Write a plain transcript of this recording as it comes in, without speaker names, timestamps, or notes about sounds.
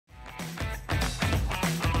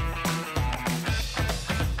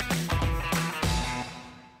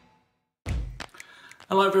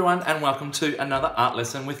Hello everyone and welcome to another art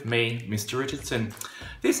lesson with me, Mr. Richardson.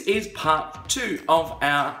 This is part 2 of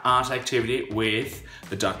our art activity with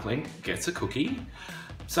the duckling gets a cookie.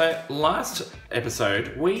 So last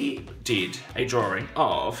episode we did a drawing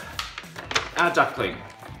of our duckling,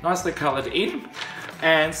 nicely coloured in,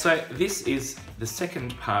 and so this is the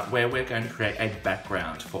second part where we're going to create a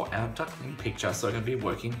background for our duckling picture. So we're going to be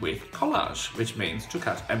working with collage, which means to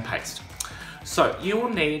cut and paste. So you will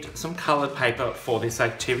need some coloured paper for this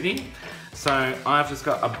activity. So I've just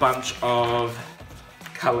got a bunch of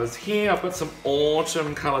colours here. I've got some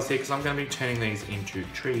autumn colours here because I'm going to be turning these into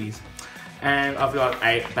trees. And I've got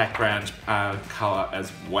a background colour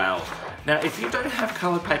as well. Now if you don't have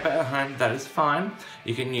coloured paper at home, that is fine.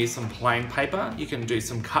 You can use some plain paper. You can do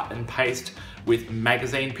some cut and paste with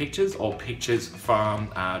magazine pictures or pictures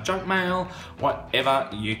from junk mail, whatever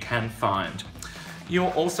you can find.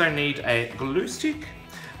 You'll also need a glue stick,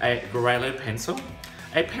 a grey lead pencil,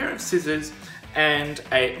 a pair of scissors, and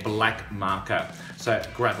a black marker. So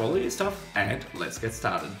grab all of your stuff and let's get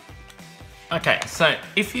started. Okay, so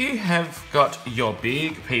if you have got your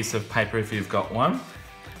big piece of paper, if you've got one,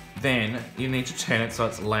 then you need to turn it so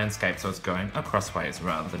it's landscape, so it's going acrossways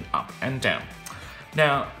rather than up and down.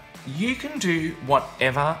 Now, you can do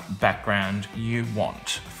whatever background you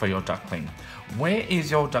want for your duckling. Where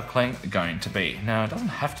is your duckling going to be? Now, it doesn't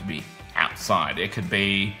have to be outside. It could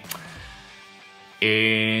be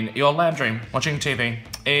in your lounge room watching TV.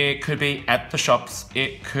 It could be at the shops.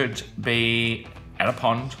 It could be at a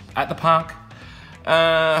pond, at the park.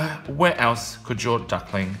 Where else could your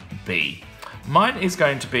duckling be? Mine is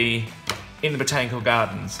going to be in the botanical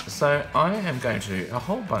gardens. So I am going to do a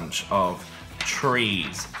whole bunch of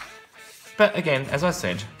trees. But again, as I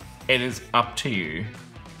said, it is up to you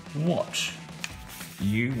what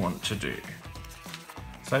you want to do.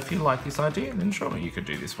 So if you like this idea, then sure, you could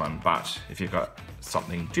do this one. But if you've got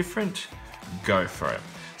something different, go for it.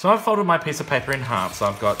 So I've folded my piece of paper in half, so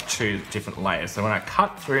I've got 2 different layers. So when I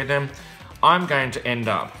cut through them, I'm going to end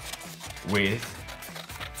up with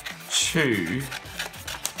 2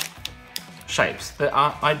 shapes that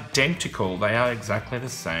are identical. They are exactly the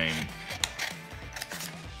same.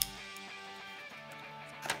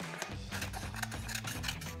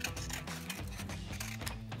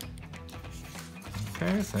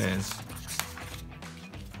 Okay, so there's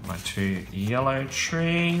my 2 yellow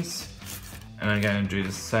trees, and I'm going to do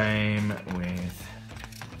the same with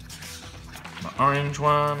my orange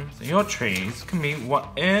one. So your trees can be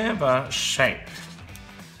whatever shape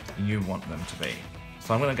you want them to be.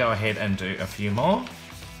 So I'm going to go ahead and do a few more.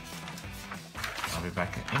 I'll be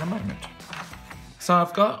back in a moment. So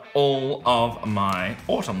I've got all of my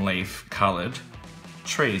autumn leaf coloured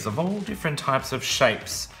trees of all different types of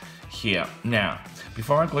shapes here. Now,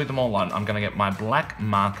 before I glue them all on, I'm going to get my black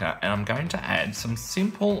marker and I'm going to add some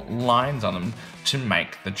simple lines on them to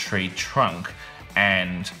make the tree trunk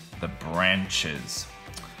and the branches.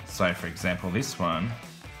 So for example, this one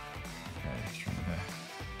goes from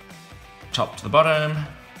the top to the bottom.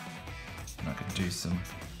 And I can do some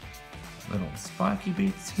little spiky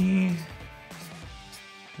bits here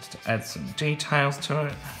just to add some details to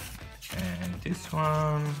it. And this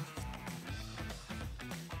one.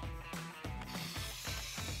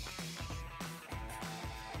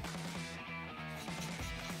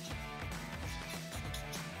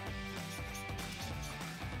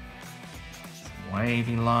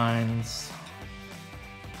 Wavy lines.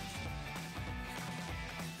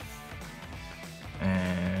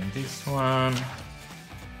 And this one.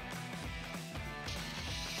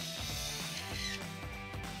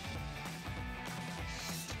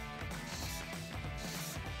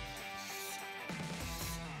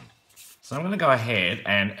 So I'm going to go ahead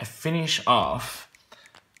and finish off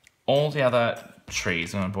all the other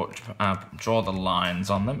trees. I'm going to draw the lines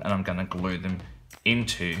on them and I'm going to glue them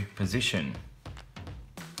into position.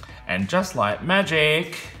 And just like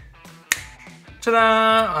magic,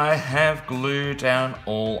 ta-da! I have glued down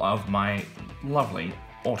all of my lovely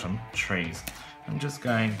autumn trees. I'm just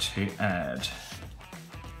going to add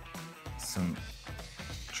some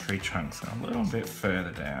tree trunks a little bit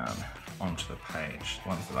further down onto the page,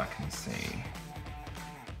 ones that I can see.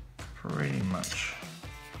 Pretty much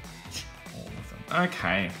all of them.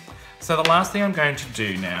 Okay, so the last thing I'm going to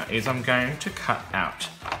do now is I'm going to cut out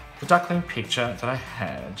the duckling picture that I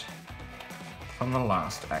had from the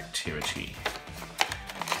last activity.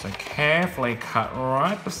 So carefully cut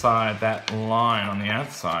right beside that line on the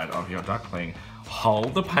outside of your duckling.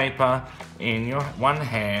 Hold the paper in your one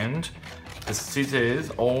hand. The scissors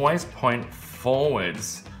always point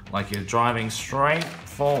forwards, like you're driving straight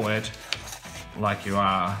forward, like you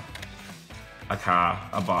are a car,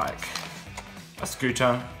 a bike. a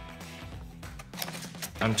scooter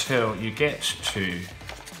until you get to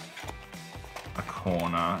a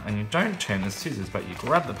corner, and you don't turn the scissors, but you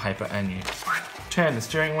grab the paper and you turn the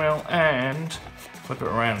steering wheel and flip it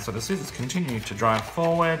around. So the scissors continue to drive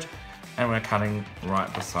forward, and we're cutting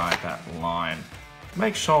right beside that line.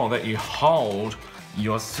 Make sure that you hold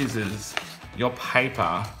your scissors, your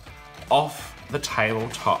paper, off the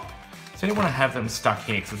tabletop. So you want to have them stuck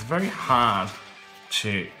here because it's very hard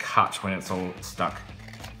to cut when it's all stuck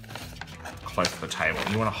close to the table.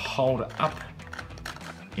 You want to hold it up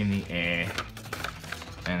in the air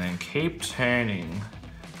and then keep turning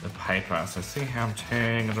the paper. So see how I'm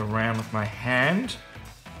turning it around with my hand?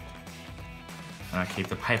 And I keep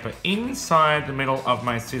the paper inside the middle of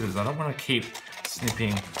my scissors. I don't want to keep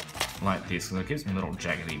snipping like this because it gives me little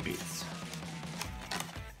jaggedy bits.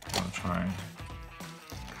 I'll try and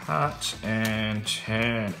cut and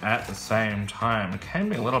turn at the same time. It can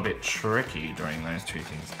be a little bit tricky doing those two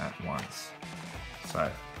things at once.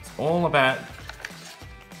 So it's all about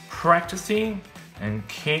practicing and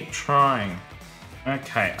keep trying.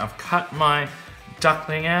 Okay, I've cut my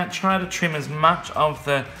duckling out. Try to trim as much of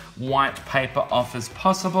the white paper off as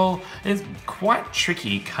possible. It's quite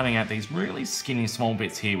tricky cutting out these really skinny small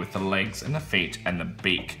bits here with the legs and the feet and the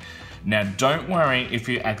beak. Now don't worry if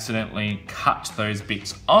you accidentally cut those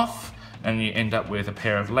bits off and you end up with a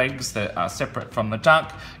pair of legs that are separate from the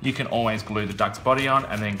duck. You can always glue the duck's body on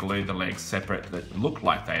and then glue the legs separate that look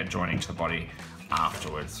like they are joining to the body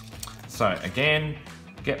afterwards. So again,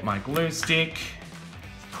 get my glue stick,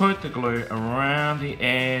 put the glue around the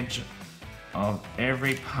edge of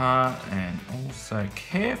every part, and also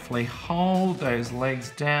carefully hold those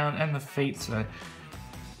legs down and the feet so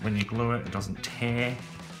when you glue it, it doesn't tear.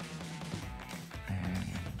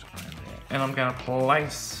 And I'm going to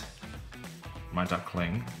place my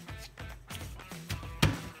duckling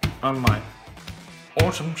on my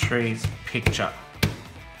autumn trees picture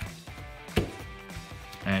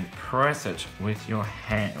and press it with your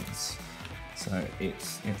hands so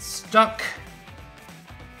it's stuck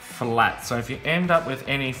flat. So if you end up with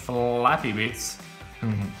any flappy bits,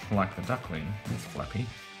 like the duckling, it's flappy,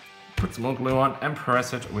 put some more glue on and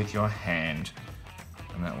press it with your hand,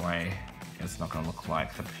 and that way it's not going to look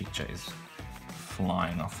like the picture is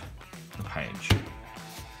flying off the page.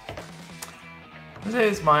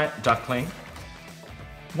 There's my duckling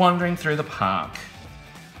wandering through the park,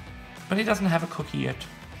 but he doesn't have a cookie yet.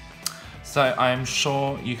 So I'm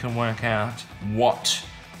sure you can work out what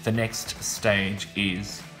the next stage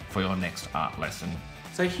is for your next art lesson.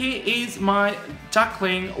 So here is my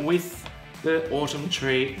duckling with the autumn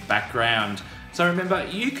tree background. So remember,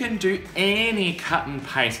 you can do any cut and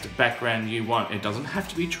paste background you want. It doesn't have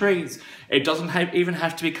to be trees. It doesn't even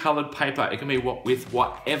have to be coloured paper. It can be with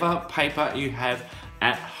whatever paper you have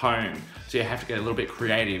at home. So you have to get a little bit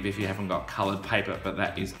creative if you haven't got coloured paper, but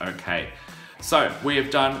that is okay. So we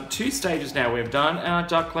have done 2 stages now. We've done our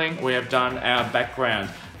duckling, we have done our background.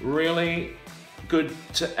 Really good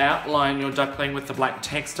to outline your duckling with the black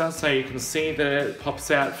texture so you can see that it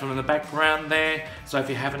pops out from the background there. So if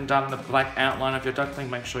you haven't done the black outline of your duckling,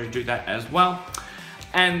 make sure you do that as well.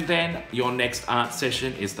 And then your next art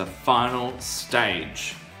session is the final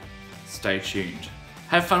stage. Stay tuned.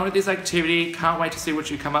 Have fun with this activity. Can't wait to see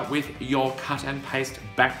what you come up with your cut and paste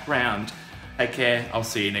background. Take care. I'll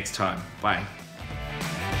see you next time. Bye.